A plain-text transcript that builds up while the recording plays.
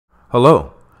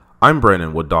Hello, I'm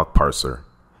Brandon with Docparser,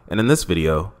 and in this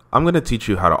video, I'm going to teach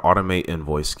you how to automate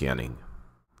invoice scanning.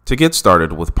 To get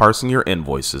started with parsing your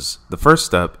invoices, the first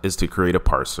step is to create a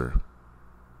parser.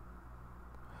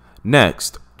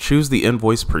 Next, choose the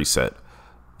invoice preset.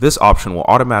 This option will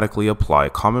automatically apply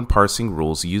common parsing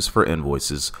rules used for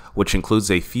invoices, which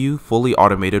includes a few fully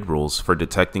automated rules for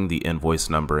detecting the invoice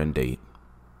number and date.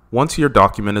 Once your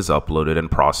document is uploaded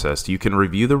and processed, you can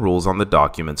review the rules on the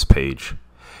Documents page.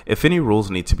 If any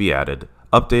rules need to be added,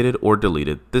 updated, or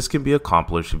deleted, this can be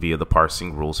accomplished via the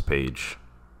Parsing Rules page.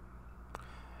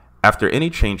 After any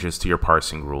changes to your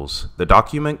parsing rules, the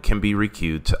document can be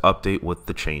requeued to update with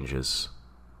the changes.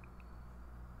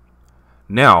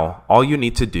 Now, all you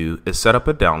need to do is set up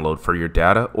a download for your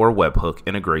data or webhook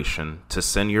integration to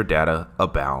send your data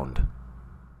abound.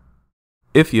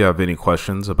 If you have any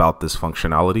questions about this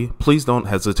functionality, please don't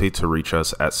hesitate to reach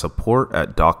us at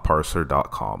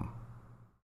support@docparser.com.